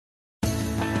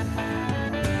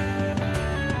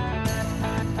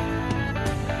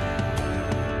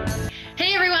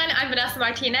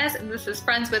Martinez, and this is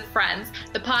Friends with Friends,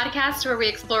 the podcast where we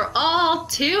explore all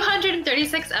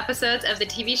 236 episodes of the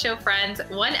TV show Friends,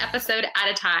 one episode at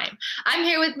a time. I'm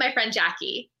here with my friend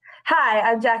Jackie. Hi,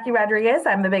 I'm Jackie Rodriguez.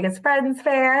 I'm the biggest Friends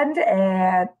fan,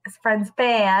 and Friends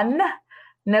fan.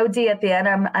 No D at the end.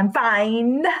 I'm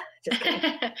fine. Just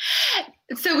kidding.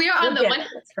 So we are on the one.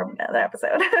 It's from another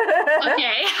episode.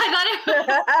 Okay, I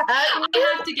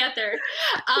I have to get there.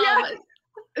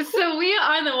 So we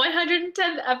are on the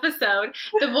 110th episode,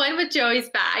 the one with Joey's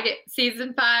bag,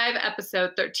 season 5,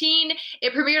 episode 13.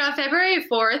 It premiered on February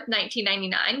 4th,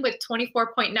 1999, with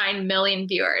 24.9 million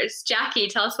viewers. Jackie,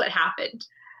 tell us what happened.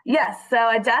 Yes, so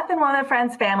a death in one of the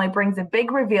Friends' family brings a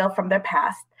big reveal from their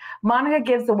past. Monica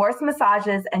gives the worst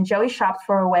massages, and Joey shops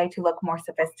for a way to look more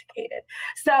sophisticated.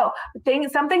 So,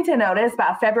 something to notice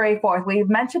about February 4th, we've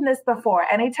mentioned this before.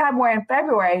 Anytime we're in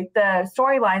February, the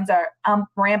storylines are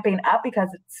ramping up because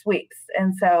it sweeps.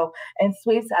 And so, in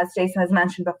sweeps, as Jason has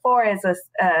mentioned before, is a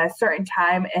certain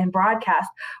time in broadcast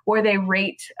where they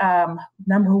rate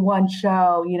number one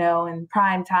show, in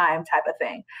prime time type of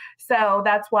thing. So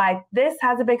that's why this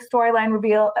has a big storyline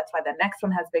reveal. That's why the next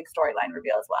one has a big storyline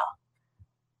reveal as well.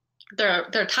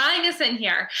 They're tying us in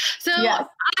here. So yes.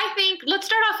 I think let's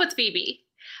start off with Phoebe.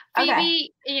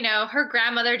 Phoebe, her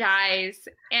grandmother dies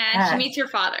and she meets her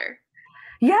father.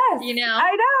 Yes.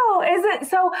 I know. Is it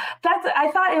so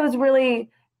I thought it was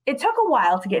it took a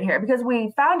while to get here because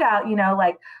we found out,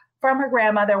 from her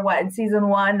grandmother, in season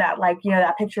 1, that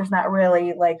that picture's not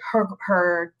really like her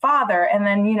father. And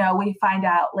then, we find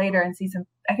out later in season,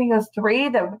 I think it was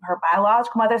 3, her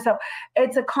biological mother. So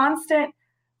it's a constant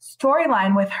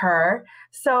storyline with her.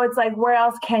 So it's like, where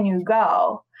else can you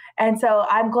go? And so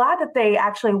I'm glad that they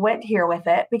actually went here with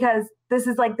it because this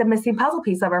is like the missing puzzle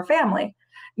piece of her family.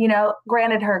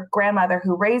 Granted, her grandmother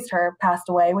who raised her passed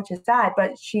away, which is sad,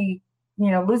 but she,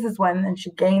 loses one and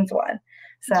she gains one.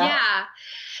 So yeah.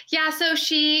 So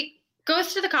she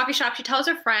goes to the coffee shop. She tells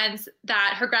her friends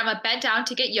that her grandma bent down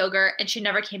to get yogurt and she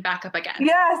never came back up again.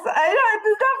 Yes, I know.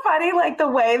 Isn't that funny? The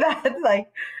way that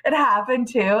it happened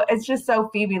too. It's just so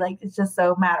Phoebe. It's just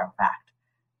so matter of fact.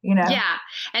 Yeah,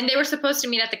 and they were supposed to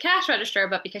meet at the cash register,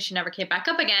 but because she never came back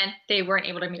up again, they weren't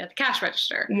able to meet at the cash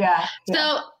register. Yeah.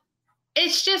 So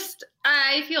it's just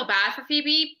I feel bad for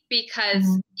Phoebe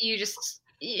because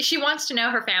she wants to know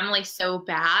her family so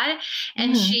bad.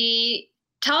 And she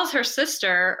tells her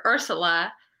sister,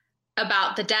 Ursula,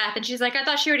 about the death. And she's like, I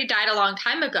thought she already died a long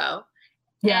time ago.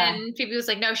 Yeah. And Phoebe was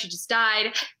like, no, she just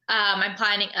died. I'm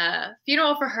planning a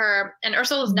funeral for her. And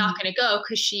Ursula was not going to go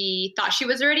because she thought she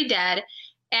was already dead.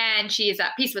 And she is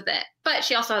at peace with it. But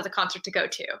she also has a concert to go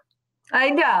to.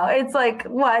 I know. It's like,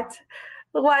 what?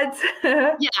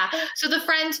 Yeah. So the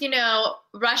friends,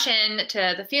 rush in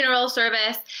to the funeral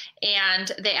service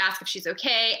and they ask if she's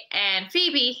okay. And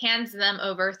Phoebe hands them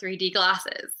over 3D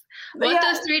glasses. What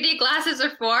those 3D glasses are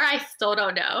for, I still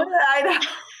don't know. I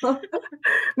know.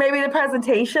 Maybe the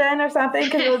presentation or something.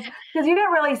 Because you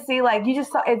didn't really see, you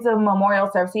just saw, it's a memorial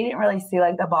service. So you didn't really see,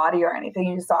 the body or anything.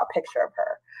 You just saw a picture of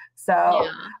her. So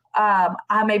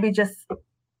maybe just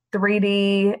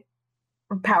 3D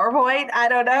PowerPoint. I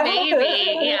don't know.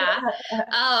 Maybe, yeah.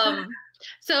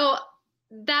 So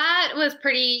that was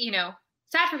pretty,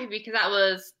 sad for Phoebe because that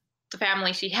was the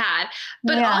family she had.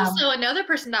 But also another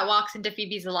person that walks into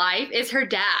Phoebe's life is her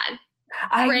dad.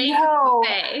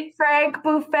 Frank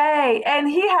Buffet. And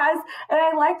he has, and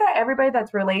I like that everybody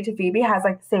that's related to Phoebe has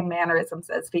the same mannerisms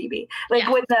as Phoebe.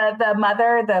 With the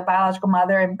mother, the biological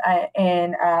mother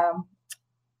in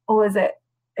what was it?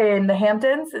 In the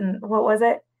Hamptons, and what was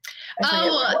it?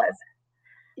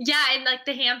 Yeah, in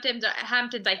the Hamptons,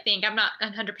 I think. I'm not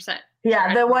 100%.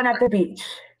 Yeah, sure. The one at the beach.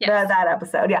 Yes. That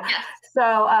episode, yeah. Yes. So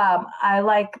I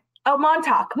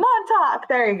Montauk.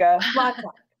 There you go.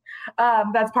 Montauk.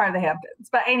 That's part of the Hamptons.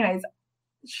 But anyways,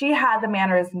 she had the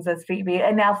mannerisms as Phoebe,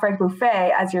 and now Frank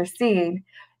Buffet, as you're seeing,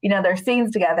 their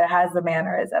scenes together, has the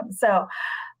mannerisms. So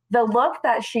the look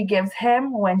that she gives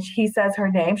him when he says her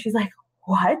name, she's like,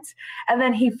 what? And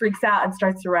then he freaks out and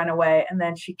starts to run away. And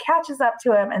then she catches up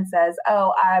to him and says,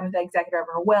 oh, I'm the executor of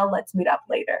her will. Let's meet up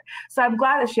later. So I'm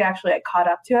glad that she actually caught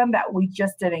up to him, that we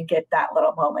just didn't get that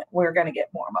little moment. We're going to get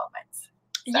more moments.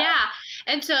 So. Yeah.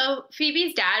 And so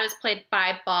Phoebe's dad was played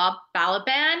by Bob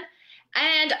Balaban.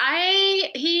 And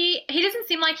he doesn't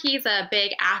seem like he's a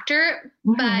big actor,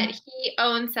 but he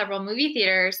owns several movie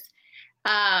theaters.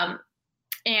 And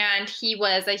he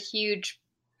was a huge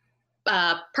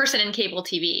person in cable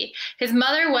TV. His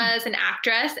mother was an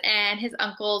actress, and his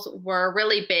uncles were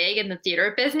really big in the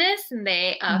theater business, and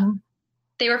they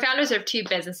were founders of two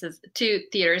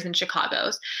theaters in Chicago.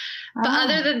 But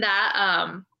other than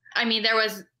that,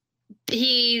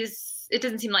 he's it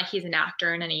doesn't seem like he's an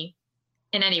actor in any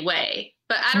way.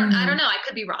 But I don't know. I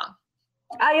could be wrong.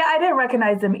 I didn't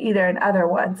recognize him either in other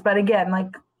ones. But again, like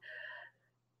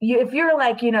if you're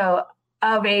like,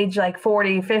 of age, like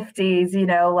 40,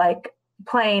 50s, like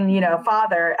playing,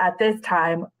 father at this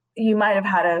time, you might have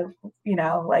had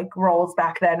like roles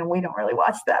back then, and we don't really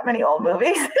watch that many old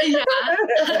movies. Yeah.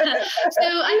 So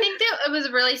I think that it was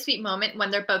a really sweet moment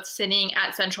when they're both sitting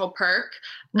at Central Perk.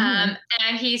 And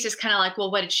he's just kind of like,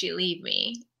 well, what did she leave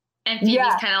me? And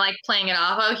Phoebe's kind of like playing it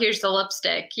off. Oh, here's the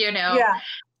lipstick, Yeah.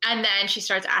 And then she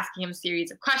starts asking him a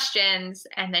series of questions.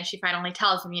 And then she finally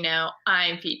tells him,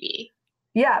 I'm Phoebe.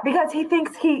 Yeah, because he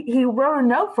thinks he wrote a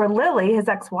note for Lily, his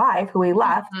ex-wife, who he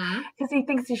left, because he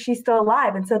thinks she's still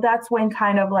alive. And so that's when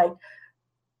kind of like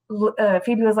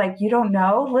Phoebe was like, you don't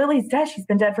know? Lily's dead. She's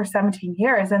been dead for 17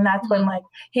 years. And that's when like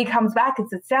he comes back and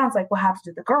sits down. It's like, what happened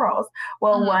to the girls?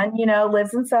 Well, one,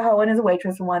 lives in Soho and is a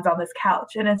waitress, and one's on this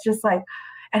couch. And it's just like,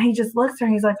 and he just looks at her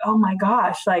and he's like, oh my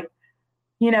gosh, like,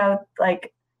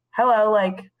 like, hello,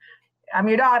 like, I'm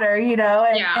your daughter,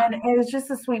 and it was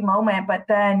just a sweet moment. But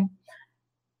then,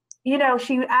 they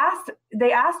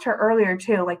asked her earlier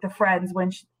too, like the friends,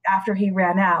 after he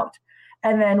ran out.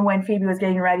 And then when Phoebe was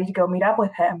getting ready to go meet up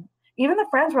with him, even the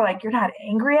friends were like, you're not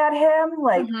angry at him,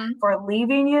 like for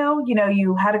leaving you,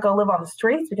 you had to go live on the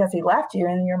streets because he left you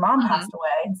and your mom passed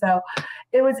away. And so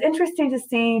it was interesting to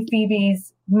see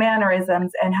Phoebe's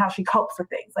mannerisms and how she copes with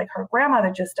things. Like her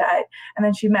grandmother just died and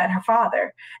then she met her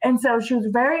father. And so she was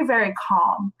very, very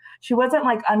calm. She wasn't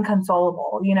like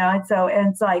unconsolable, and so, and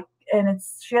it's like,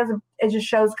 it just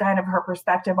shows kind of her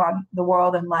perspective on the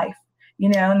world and life,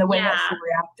 and the way that she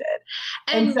reacted.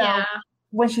 And so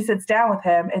when she sits down with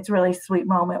him, it's a really sweet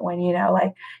moment when,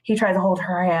 like he tries to hold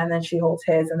her hand, then she holds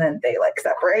his, and then they like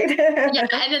separate. Yeah.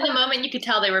 And then the moment you could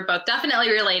tell they were both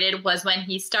definitely related was when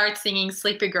he starts singing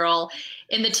Sleepy Girl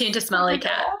in the tune to Smelly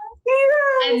Cat.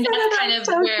 Yeah, and that's kind of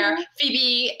so where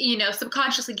Phoebe,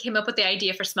 subconsciously came up with the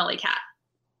idea for Smelly Cat.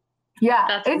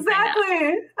 Yeah,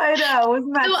 exactly. I know.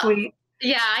 Isn't that sweet?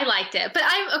 Yeah, I liked it. But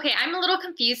I'm a little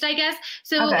confused, I guess.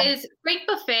 So is Frank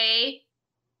Buffet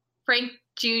Frank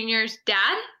Jr.'s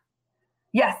dad?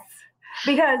 Yes.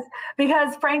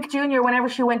 Because Frank Jr., whenever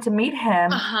she went to meet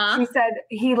him, she said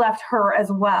he left her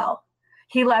as well.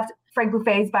 He left Frank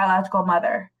Buffet's biological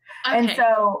mother. Okay. And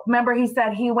so, remember, he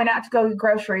said he went out to go get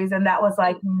groceries, and that was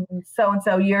like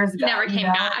so-and-so years ago. Never came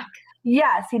back.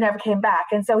 Yes, he never came back.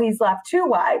 And so he's left 2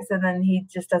 wives, and then he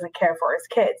just doesn't care for his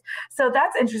kids. So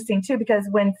that's interesting too, because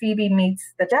when Phoebe meets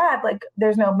the dad, like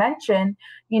there's no mention,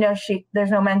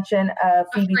 there's no mention of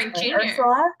Phoebe's friend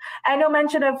Ursula, and no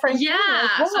mention of Frank Jr.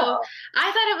 as well. So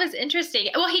I thought it was interesting.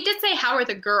 Well, he did say, how are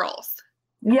the girls?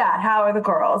 Yeah, how are the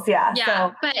girls? Yeah. Yeah,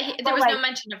 so, but there was no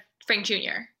mention of Frank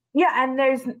Jr. Yeah,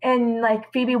 and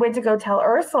like Phoebe went to go tell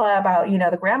Ursula about,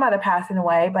 the grandmother passing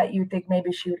away, but you'd think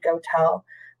maybe she would go tell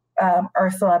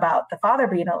Ursula about the father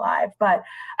being alive. But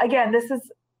again, this is,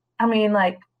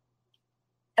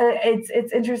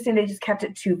 it's interesting they just kept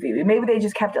it to Phoebe. Maybe they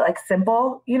just kept it like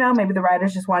simple, maybe the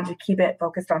writers just wanted to keep it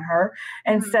focused on her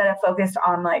instead of focused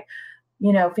on like,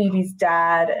 Phoebe's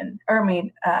dad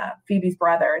Phoebe's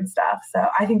brother and stuff. So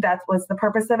I think that was the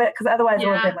purpose of it, because otherwise it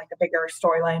would have been like a bigger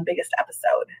storyline, biggest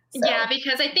episode. So. Yeah,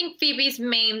 because I think Phoebe's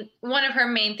one of her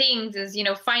main things is,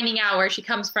 finding out where she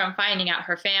comes from, finding out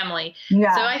her family.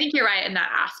 Yeah. So I think you're right in that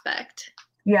aspect.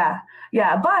 Yeah.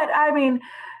 Yeah. But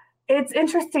it's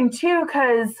interesting too,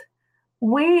 because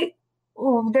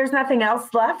there's nothing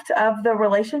else left of the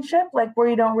relationship, like where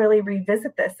you don't really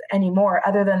revisit this anymore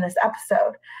other than this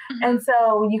episode. And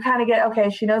so you kind of get, okay,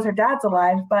 she knows her dad's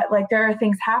alive, but like there are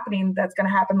things happening that's going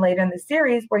to happen later in the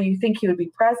series where you think he would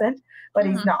be present, but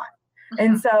he's not.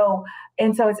 And so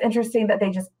it's interesting that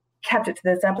they just kept it to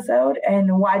this episode.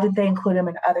 And why did they include him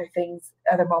in other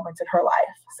moments in her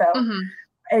life? So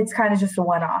it's kind of just a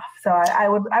one-off. So I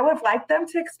would have liked them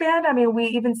to expand. I mean, we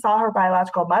even saw her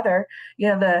biological mother,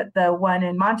 the one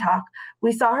in Montauk.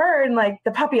 We saw her in like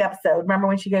the puppy episode. Remember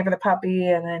when she gave her the puppy,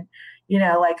 and then,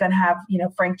 like gonna have,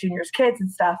 Frank Jr.'s kids and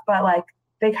stuff. But like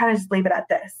they kind of just leave it at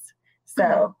this.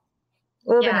 So it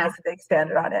would have been nice if they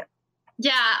expanded on it.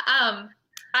 Yeah.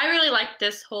 I really liked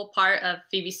this whole part of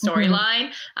Phoebe's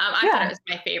storyline. I thought it was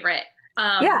my favorite.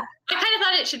 I kind of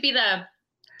thought it should be the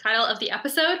title of the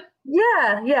episode.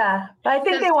 Yeah. But I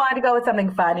think they wanted to go with something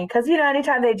funny because,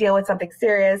 anytime they deal with something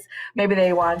serious, maybe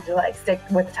they wanted to like stick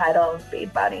with the title and be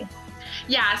funny.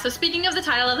 Yeah, so speaking of the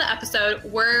title of the episode,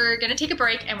 we're going to take a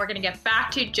break and we're going to get back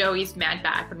to Joey's mad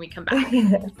bag when we come back.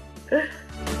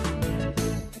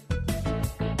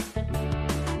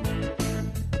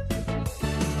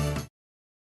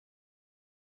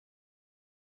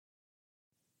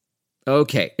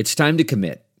 Okay, it's time to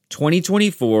commit.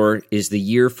 2024 is the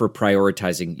year for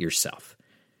prioritizing yourself.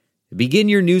 Begin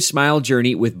your new smile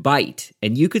journey with Byte,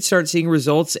 and you could start seeing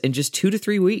results in just 2 to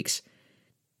 3 weeks.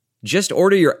 Just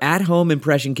order your at-home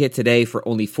impression kit today for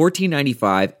only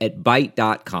 $14.95 at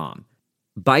Byte.com.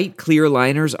 Byte clear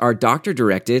liners are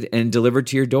doctor-directed and delivered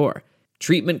to your door.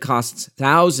 Treatment costs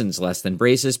thousands less than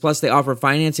braces, plus they offer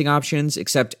financing options,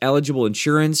 accept eligible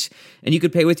insurance, and you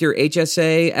could pay with your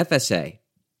HSA, FSA.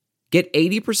 Get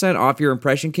 80% off your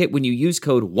impression kit when you use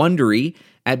code WONDERY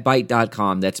at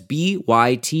Byte.com. That's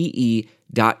BYTE.com.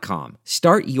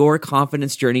 Start your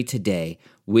confidence journey today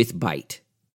with Byte.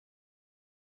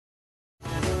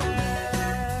 And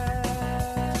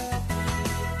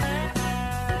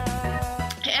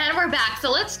we're back.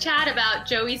 So let's chat about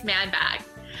Joey's man bag.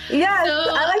 Yes,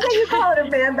 so, I like how you call it a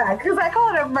man bag because I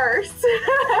call it a merce.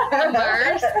 A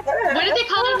merce? What did they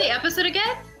call it in the episode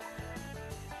again?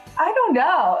 I don't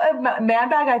know. A man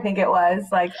bag, I think it was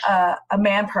like a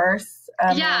man purse.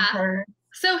 Man purse.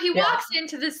 So he walks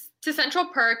into Central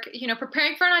Perk,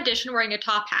 preparing for an audition wearing a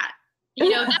top hat.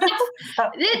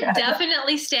 It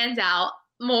definitely stands out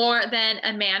more than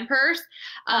a man purse.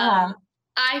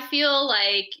 I feel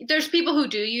like there's people who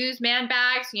do use man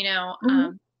bags.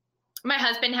 My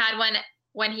husband had one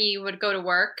when he would go to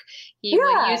work. He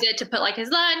would use it to put like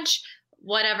his lunch,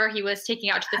 whatever he was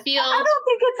taking out to the field. I don't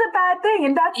think it's a bad thing.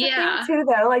 And that's the thing too,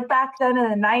 though. Like back then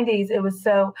in the 90s, it was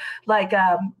so like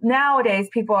nowadays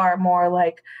people are more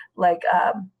like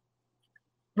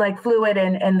fluid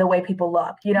in the way people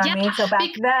look. You know what I mean? So back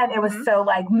then it was so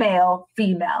like male,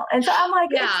 female. And so I'm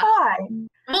like, it's fine.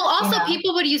 Well, also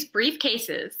people would use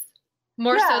briefcases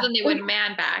more so than they would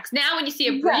man bags. Now when you see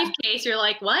a briefcase, you're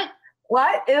like, what?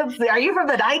 What? Are you from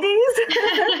the 90s?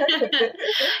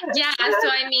 Yeah. So,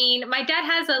 I mean, my dad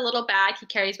has a little bag he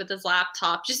carries with his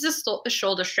laptop, just a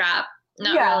shoulder strap,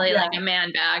 not really like a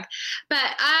man bag.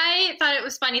 But I thought it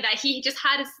was funny that he just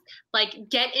had to like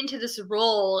get into this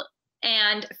role,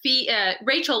 and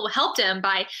Rachel helped him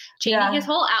by changing his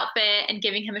whole outfit and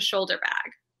giving him a shoulder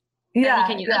bag. Yeah.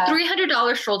 He can use a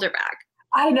 $300 shoulder bag.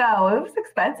 I know it was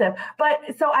expensive, but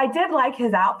so I did like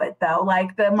his outfit though,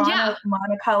 like the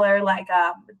monocolor, like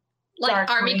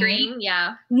army green.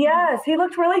 Yeah. Yes, he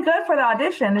looked really good for the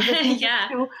audition. He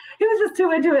was just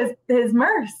too into his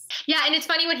merce. Yeah, and it's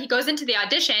funny when he goes into the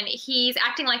audition, he's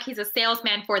acting like he's a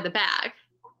salesman for the bag.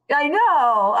 I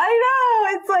know.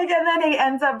 It's like, and then he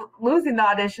ends up losing the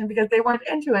audition because they weren't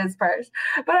into his purse.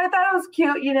 But I thought it was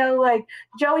cute, like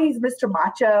Joey's Mr.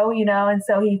 Macho, and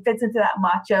so he fits into that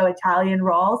macho Italian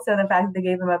role. So the fact that they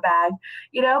gave him a bag,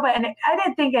 but I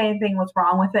didn't think anything was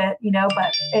wrong with it,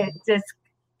 but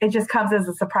it just comes as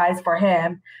a surprise for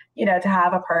him, to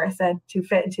have a purse and to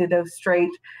fit into those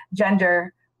straight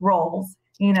gender roles,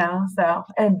 so,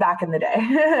 and back in the day.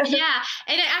 Yeah.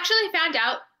 And I actually found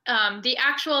out the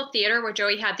actual theater where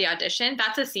Joey had the audition,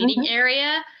 that's a seating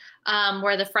area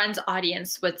where the Friends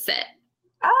audience would sit.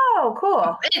 Oh,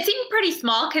 cool. It seemed pretty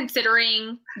small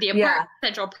considering the apartment,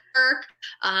 Central Perk,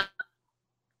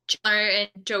 Chandler and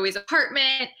Joey's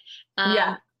apartment.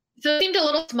 So it seemed a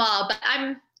little small, but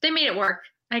they made it work,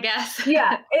 I guess.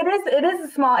 Yeah, it is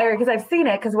a small area because I've seen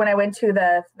it because when I went to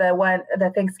the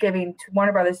Thanksgiving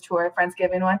Warner Brothers tour,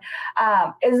 Friendsgiving one,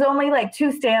 it was only like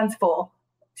two stands full.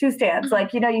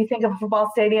 Like, you think of a football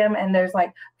stadium and there's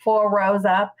like 4 rows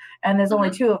up and there's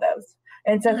only 2 of those.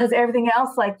 And so, because everything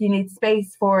else, like you need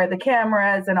space for the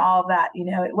cameras and all of that,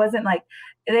 it wasn't like,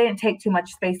 they didn't take too much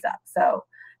space up. So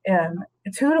 2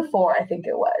 to 4, I think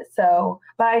it was. So,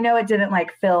 but I know it didn't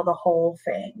like fill the whole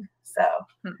thing. So.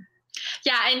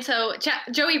 Yeah. And so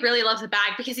Joey really loves the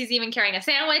bag because he's even carrying a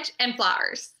sandwich and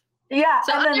flowers. Yeah,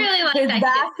 so and then really like his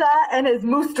Bassa and his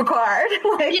Mooster card.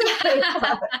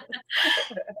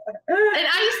 And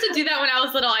I used to do that when I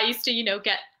was little. I used to,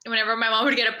 get whenever my mom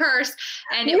would get a purse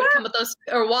and it would come with those,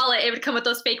 or wallet, it would come with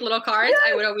those fake little cards.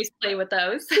 I would always play with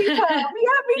those. Me too.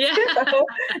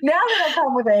 Now they don't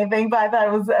come with anything, but I thought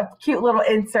it was a cute little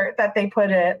insert that they put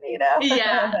in,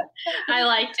 Yeah, I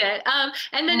liked it.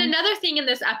 And then another thing in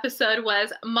this episode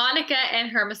was Monica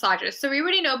and her massages. So we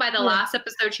already know by the last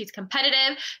episode, she's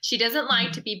competitive. She doesn't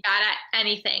like to be bad at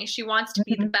anything. She wants to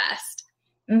be the best.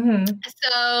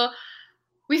 So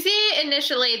we see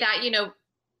initially that,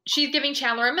 she's giving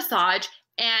Chandler a massage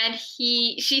and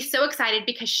she's so excited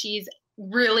because she's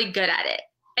really good at it.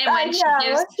 And when she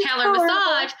gives Chandler a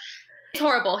massage, it's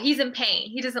horrible. He's in pain.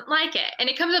 He doesn't like it. And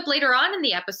it comes up later on in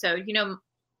the episode,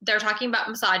 they're talking about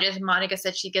massages. Monica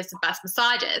said she gives the best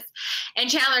massages. And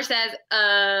Chandler says,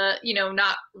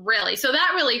 not really. So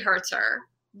that really hurts her.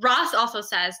 Ross also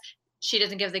says she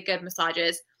doesn't give the good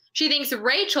massages. She thinks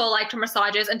Rachel liked her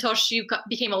massages until she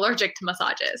became allergic to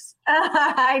massages.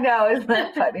 I know, isn't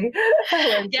that funny?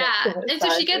 Yeah, and so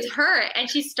she gets hurt and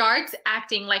she starts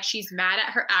acting like she's mad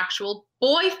at her actual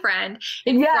boyfriend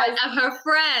in front of her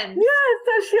friends. Yes,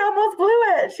 so she almost blew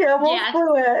it.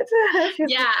 Blew it. She's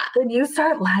like, when you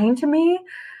start lying to me,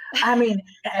 I mean,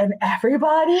 and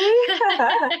everybody.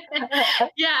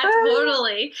 Yeah,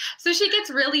 totally. So she gets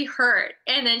really hurt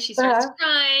and then she starts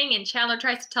crying, and Chandler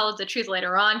tries to tell her the truth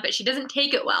later on, but she doesn't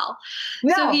take it well.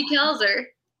 No. So he tells her.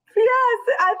 Yes,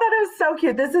 I thought it was so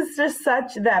cute. This is just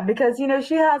such them because, you know,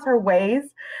 she has her ways,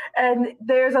 and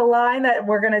there's a line that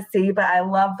we're going to see, but I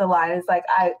love the line. It's like,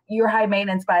 you're high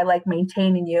maintenance, but I like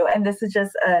maintaining you. And this is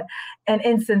just an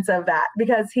instance of that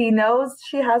because he knows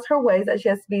she has her ways, that she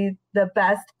has to be the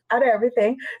best at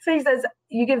everything. So he says,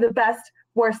 you give the best,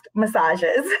 worst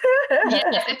massages.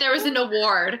 Yes, if there was an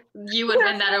award, you would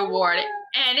win that award.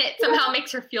 And it somehow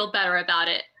makes her feel better about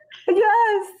it.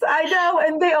 Yes, I know.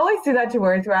 And they always do that to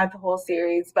her throughout the whole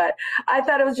series. But I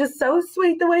thought it was just so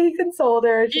sweet the way he consoled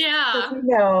her. Just because he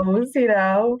knows, you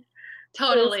know.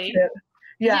 Totally.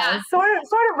 Yeah. Sort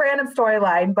of random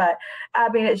storyline. But I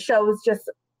mean, it shows just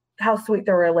how sweet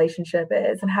their relationship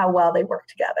is and how well they work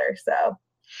together. So.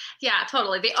 Yeah,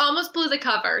 totally. They almost blew the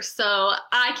cover. So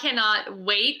I cannot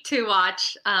wait to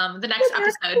watch the next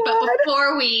episode. But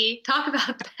before we talk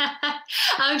about that,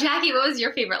 Jackie, what was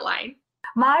your favorite line?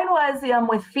 Mine was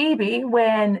with Phoebe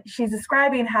when she's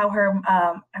describing how her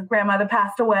grandmother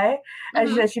passed away. And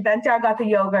she said she bent down, got the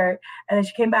yogurt, and then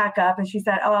she came back up and she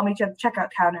said, "Oh, I'll meet you at the checkout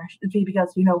counter." And Phoebe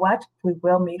goes, "You know what? We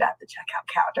will meet at the checkout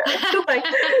counter." Like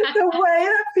the way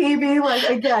that Phoebe, like,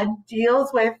 again,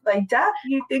 deals with like death,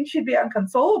 you think she'd be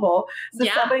inconsolable. So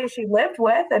somebody she lived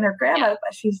with and her grandma,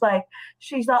 but she's like,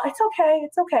 it's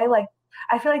okay. Like,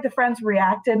 I feel like the friends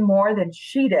reacted more than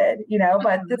she did, you know,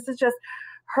 but this is just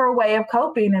her way of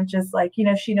coping, and just like, you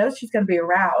know, she knows she's going to be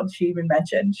around. She even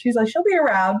mentioned, she's like, she'll be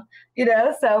around, you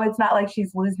know, so it's not like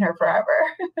she's losing her forever.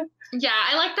 Yeah,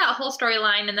 I like that whole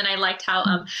storyline. And then I liked how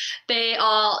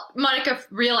Monica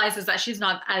realizes that she's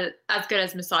not as good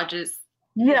as massages.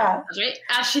 Yeah.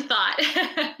 As she thought.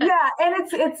 Yeah. And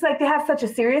it's like they have such a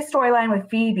serious storyline with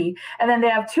Phoebe, and then they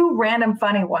have two random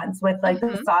funny ones with like the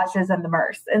massages and the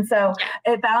Merce. And so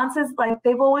it balances, like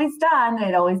they've always done,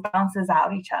 it always balances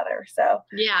out each other. So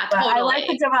yeah, but totally. I like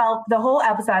the whole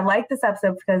episode. I like this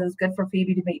episode because it's good for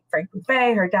Phoebe to meet Frank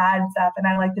Buffet, her dad and stuff. And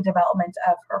I like the development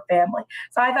of her family.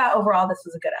 So I thought overall this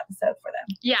was a good episode for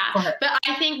them. Yeah. But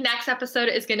I think next episode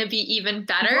is going to be even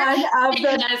better. One of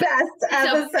the best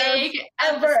episodes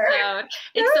ever.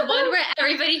 It's the one where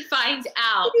everybody finds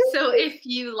out. So if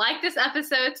you like this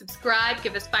episode, subscribe,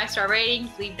 give us 5-star ratings,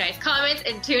 leave nice comments,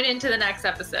 and tune into the next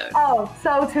episode. Oh,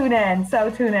 so tune in.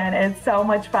 It's so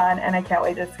much fun, and I can't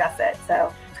wait to discuss it.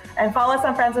 So, and follow us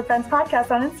on Friends with Friends podcast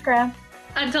on Instagram.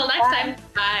 Until next time,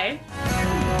 bye.